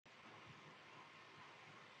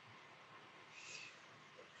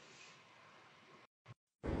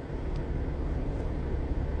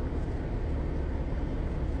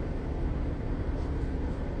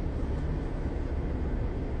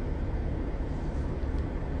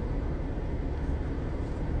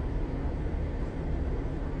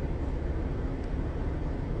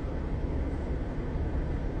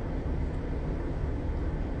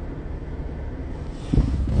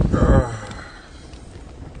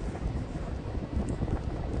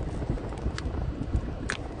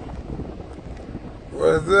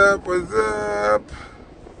What's up? What's up?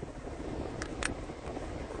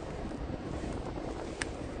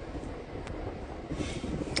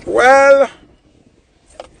 Well,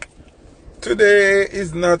 today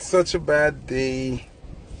is not such a bad day.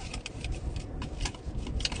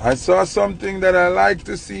 I saw something that I like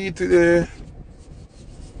to see today.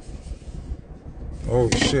 Oh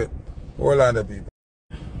shit. Hold on the people.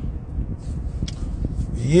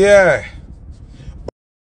 Yeah.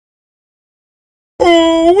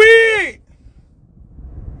 Oh wee!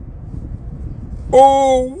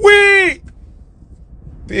 Oh wee!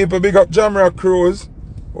 People, big up Jamrock Cruise.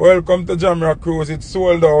 Welcome to Jamrock Cruise. It's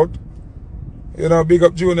sold out. You know, big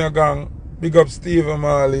up Junior Gang. Big up Stephen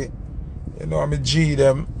Marley. You know, I'm a G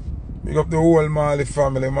them. Big up the whole Marley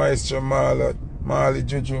family. Maestro Marley, Marley,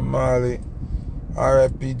 Juju Marley,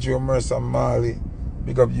 R.I.P. Joe Mercer Marley.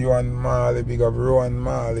 Big up Yuan Marley. Big up Rowan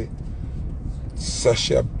Marley.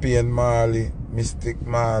 Sasha Payne Marley. Mystic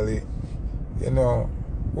Marley. You know,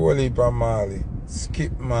 whole heap of Marley.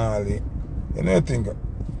 Skip Marley. You know what I think?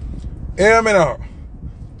 Hear me now.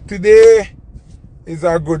 Today is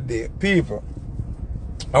a good day. People,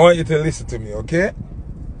 I want you to listen to me, okay?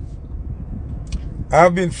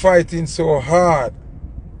 I've been fighting so hard.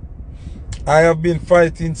 I have been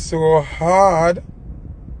fighting so hard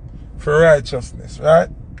for righteousness, right?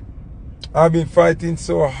 I've been fighting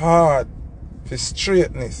so hard for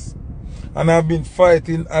straightness. And I've been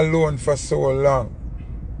fighting alone for so long.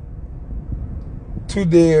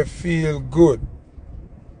 Today I feel good.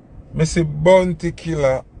 Mr. Bounty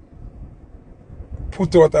Killer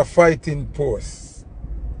put out a fighting post.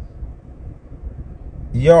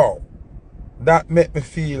 Yo, that made me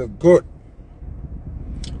feel good.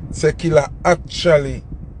 Say Killer actually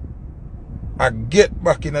I get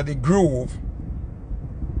back in the groove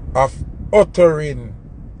of uttering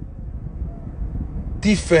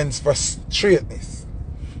defense for straightness.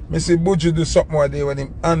 Me see Buju do something one day when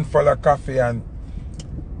him unfollow coffee and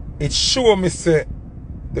it show me say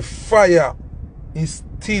the fire is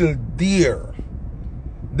still there.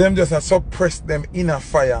 Them just suppress them inner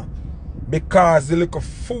fire because the little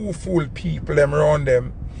fool people them around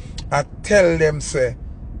them I tell them say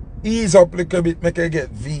ease up a little bit make you get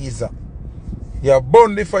visa. You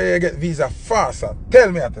burn the fire you get visa faster.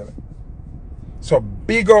 Tell me I tell you. So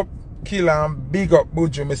big up Killer and big up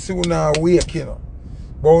Buju. Me see you now wake you know.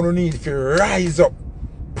 But you need to rise up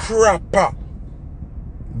proper.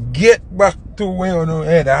 Get back to where you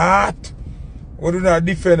head at. We do not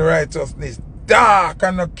defend righteousness. Dark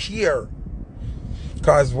and not care.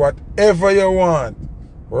 Because whatever you want,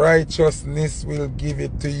 righteousness will give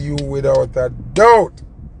it to you without a doubt.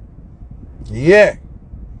 Yeah.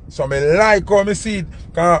 So me like how me see it.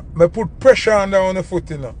 Because me put pressure on the foot,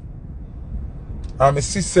 you know. And me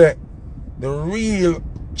see say the real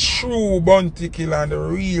true Bounty Killer and the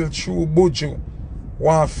real true Buju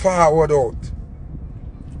want forward out.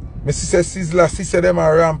 Me see say Sizzler, see say them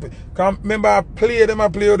are rampant. Because remember I play them,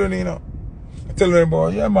 you know. I tell them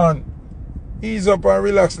about, yeah man, ease up and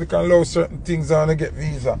relax, they can allow certain things and get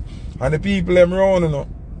visa. And the people them around, you know,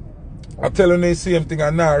 I tell them the same thing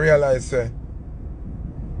and now realize say,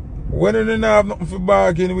 when you don't have nothing for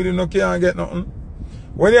bargain with you, you can't get nothing.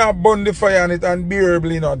 When you have burn the fire on it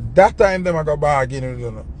unbearably, you know, that time them I go bargain with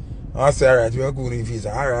you know. I say, alright, we're good with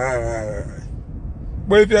visa. Alright.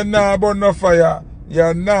 But if you're not burn no fire,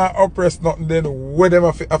 you're not oppressed nothing, then what them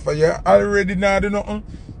offer you already not do nothing.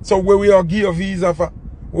 So where we are give you visa for,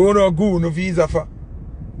 we don't go no visa for.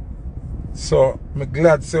 So I'm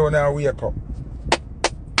glad to say when I wake up.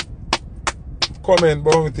 Come in,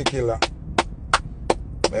 Bounty Killer.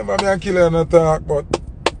 Remember me and Killer not talk, but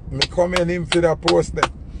me come in him for that post there.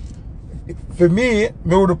 For me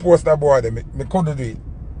would post that boy there. Me couldn't do it.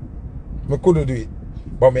 Me couldn't do it.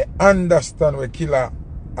 But me understand where Killer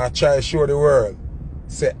I try to show the world.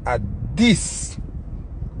 Say at this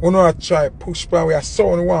we know try push by where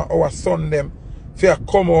son want our son them if you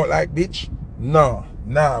come out like bitch. No,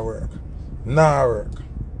 nah work. Nah work.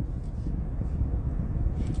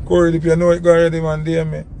 Corey, if you know it go already man dear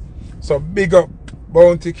me. So big up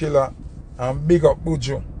Bounty Killer and big up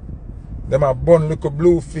Buju. Them a burn little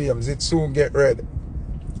blue films, it soon get red.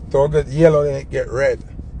 So get yellow then it get red.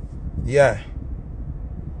 Yeah.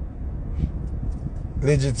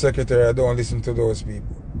 Legit secretary, I don't listen to those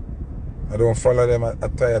people. I don't follow them.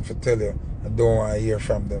 I'm tired to tell you. I don't want to hear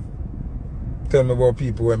from them. Tell me about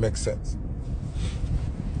people who make sense.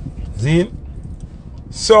 Zine?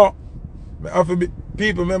 So, I have to be,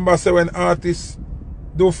 people remember say when artists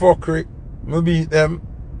do fuckery, I beat them.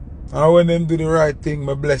 And when them do the right thing,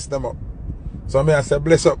 I bless them up. So I say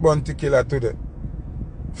bless up Bounty Killer today.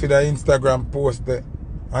 For the Instagram post there.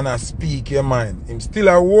 and I speak your mind. Him still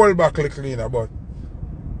a hold back little, you know, but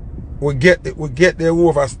we get the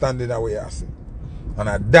overstanding that we are saying.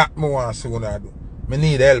 And that me want to do. Me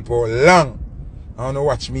need help all long. I want to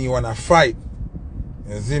watch me wanna fight.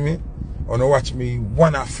 You see me? I want to watch me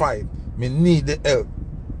wanna fight. Me need the help.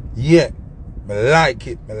 Yeah. Me like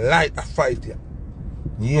it. Me like a fight here.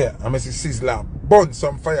 Yeah. I see Sizzler burn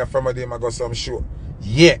some fire from a them I got some show.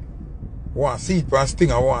 Yeah. Want to see it for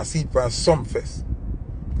Sting. I want to see it for some fest.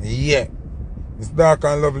 Yeah. It's dark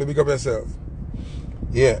and lovely. Big up yourself.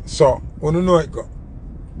 Yeah. So, when you know it go.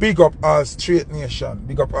 Big up all straight nation.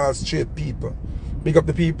 Big up all straight people. Big up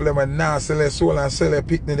the people that when now sell their soul and sell their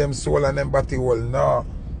picnic them soul and them body hole. No.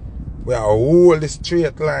 We are hold the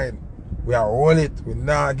straight line. We are hold it. We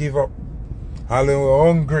not give up. Although we're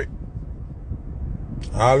hungry.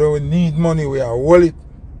 Although we need money, we are hold it.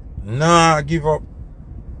 Nah give up.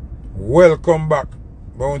 Welcome back,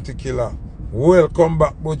 Bounty Killer. Welcome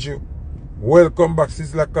back, Buju. Welcome back,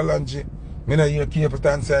 Sizzler Kalanji. Me no hear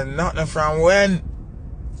Capleton saying nothing from when.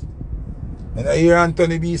 Me no hear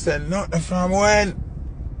Anthony B saying nothing from when.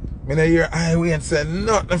 Me no hear Iwayne saying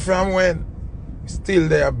nothing from when. Still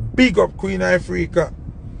there. Big up Queen Africa.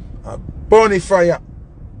 A bonfire.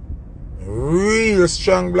 Real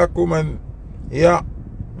strong black woman. Yeah.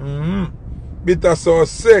 Bitter so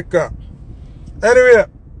sick. Anyway,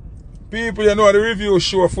 people, you know the review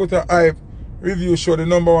show, Foota Hype review show, the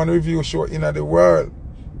 #1 review show in the world.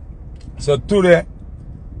 So today,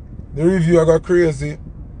 the review got crazy.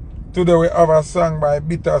 Today we have a song by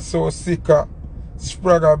Bitter So Sicker,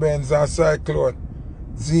 Spragga Benz and Cyclone.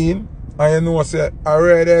 Zine, and you know say, I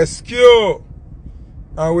read SQ.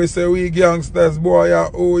 And we say we gangsters, boy,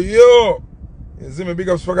 oh yo. You see me, big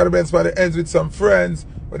up Spragga Benz for the ends with some friends.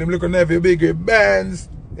 But them look at every big bands.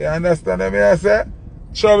 You understand what I say?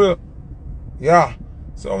 Trouble. Yeah.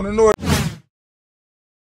 So I want to know.